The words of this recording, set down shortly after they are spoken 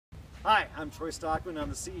Hi, I'm Troy Stockman. I'm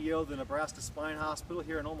the CEO of the Nebraska Spine Hospital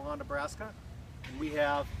here in Omaha, Nebraska. And we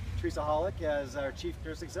have Teresa Hawlik as our Chief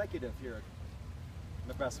Nurse Executive here at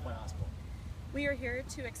Nebraska Spine Hospital. We are here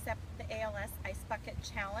to accept the ALS Ice Bucket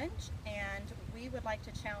Challenge, and we would like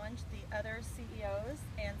to challenge the other CEOs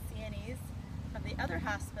and CNEs of the other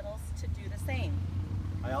hospitals to do the same.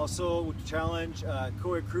 I also would challenge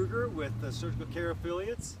Cory Kruger with the Surgical Care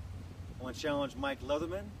Affiliates. I want to challenge Mike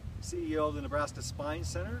Leatherman, CEO of the Nebraska Spine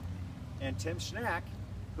Center, and Tim Schnack,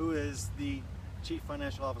 who is the Chief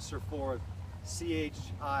Financial Officer for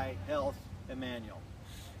CHI Health Emmanuel.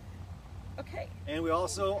 Okay. And we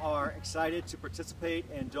also are excited to participate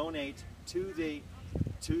and donate to the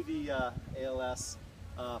ALS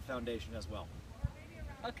Foundation as well.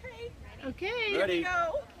 Okay. Okay. Ready? Here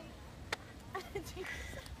we go.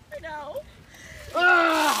 No.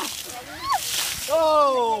 Ah!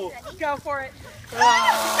 Oh! Go for it.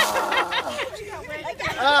 Ah!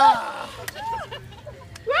 Ah!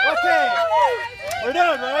 Okay, we're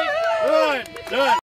done, right? We're done.